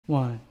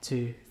1,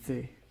 2,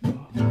 3, 4.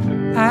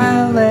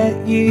 I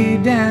let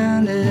you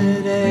down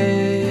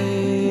today,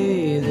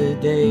 the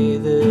day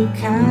the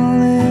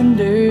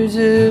calendar's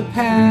a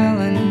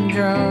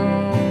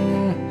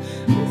palindrome,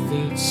 with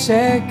each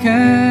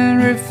second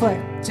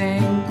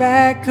reflecting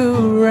back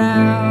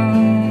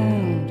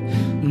around.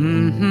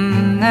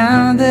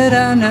 Now that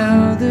I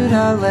know that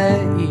I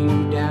let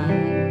you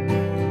down.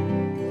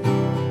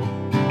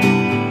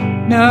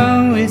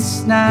 No,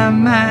 it's not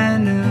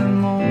mine no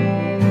more.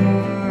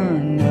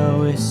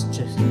 No, it's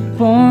just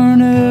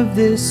born of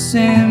this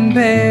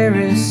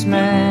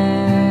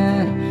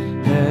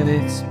embarrassment. But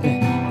it's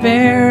been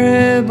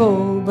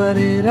bearable, but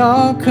it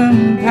all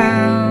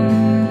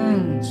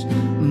compounds.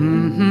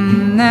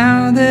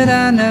 Now that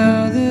I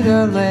know that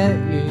I let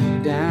you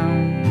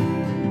down.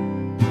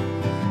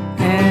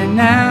 And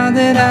now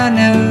that I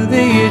know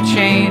that you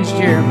changed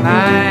your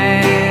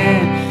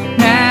mind.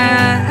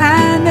 Now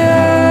I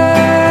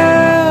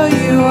know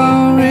you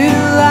won't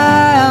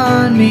rely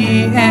on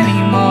me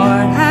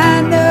anymore.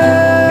 I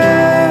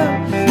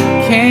know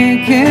you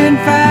can't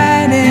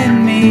confide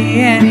in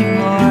me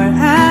anymore.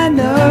 I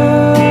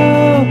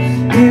know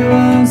you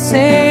won't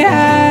say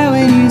hi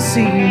when you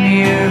see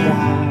me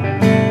around.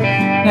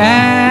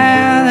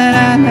 Now that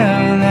I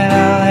know that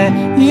I'll let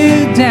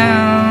you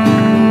down.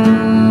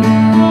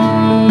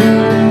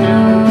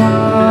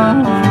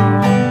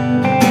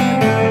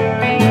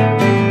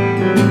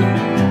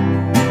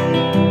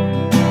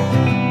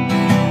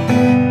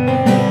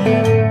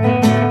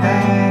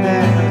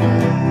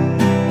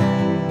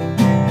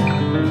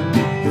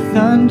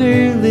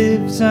 Thunder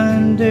lives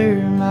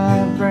under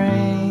my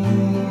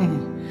brain,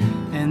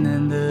 and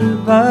then the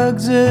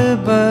bugs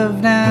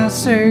above now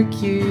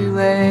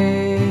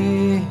circulate,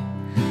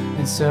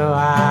 and so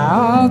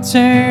I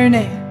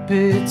alternate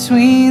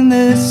between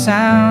the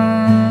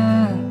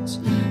sounds.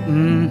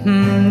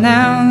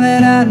 Now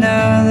that I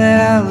know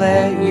that I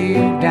let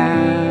you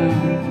down,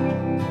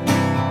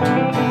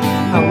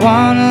 I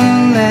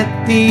wanna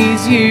let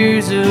these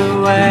years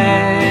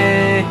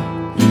away.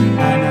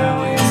 I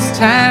know it's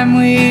time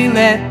we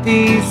let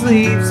these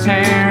leaves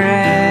turn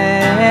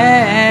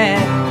red,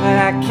 but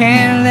I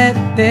can't let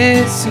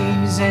this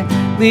season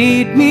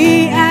lead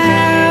me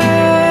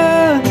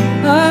out.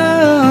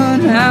 Oh,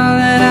 now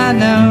that I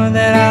know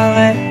that I'll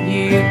let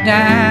you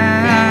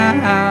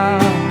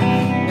down,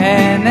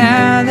 and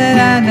now that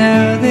I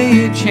know that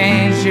you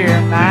changed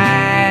your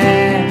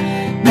mind.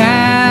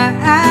 Now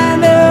I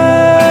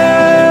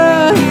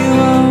know you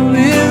won't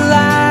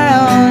rely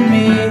on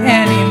me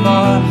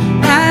anymore.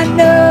 I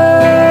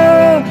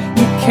know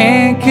you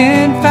can't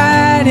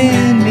confide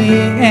in me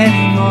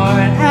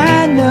anymore. I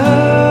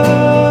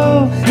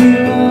know you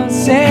won't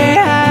say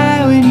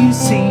hi when you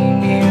see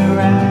me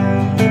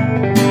around.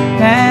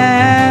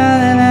 Now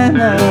that I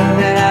know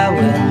that I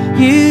let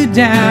you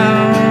down.